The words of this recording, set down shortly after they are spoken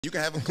You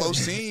can have a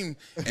close team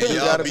and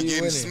y'all be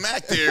getting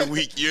smacked every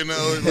week, you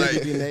know,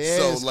 like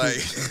so like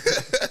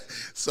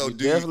so you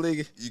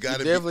definitely got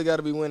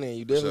to be winning.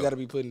 You definitely sure. got to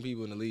be putting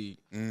people in the league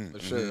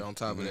for sure. On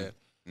top of that,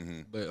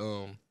 but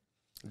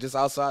just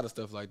outside of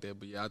stuff like that.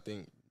 But yeah, I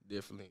think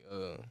definitely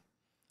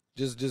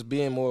just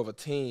being more of a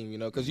team, you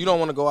know, because you don't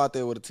want to go out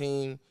there with a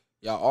team.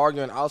 Y'all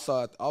arguing off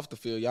the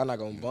field. Y'all not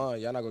gonna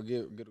bond. Y'all not gonna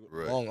get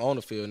along on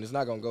the field, and it's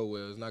not gonna go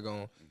well. It's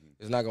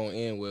not gonna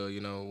end well. You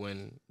know,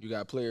 when you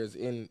got players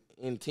in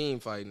team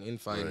fighting,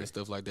 and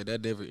stuff like that.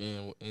 That never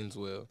ends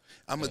well.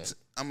 I'm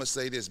gonna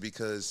say this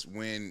because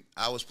when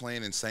I was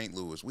playing in St.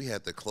 Louis, we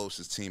had the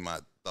closest team I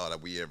thought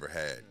we ever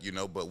had. You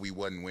know, but we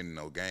wasn't winning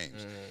no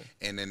games.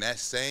 And then that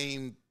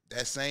same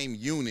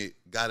unit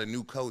got a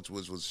new coach,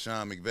 which was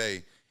Sean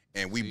McVay,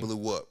 and we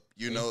blew up.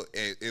 You know,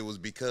 and it was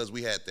because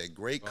we had that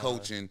great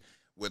coaching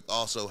with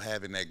also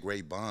having that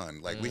great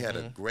bond. Like we had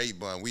a great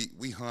bond.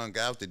 We hung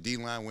out. The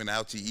D-line went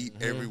out to eat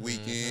every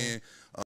weekend.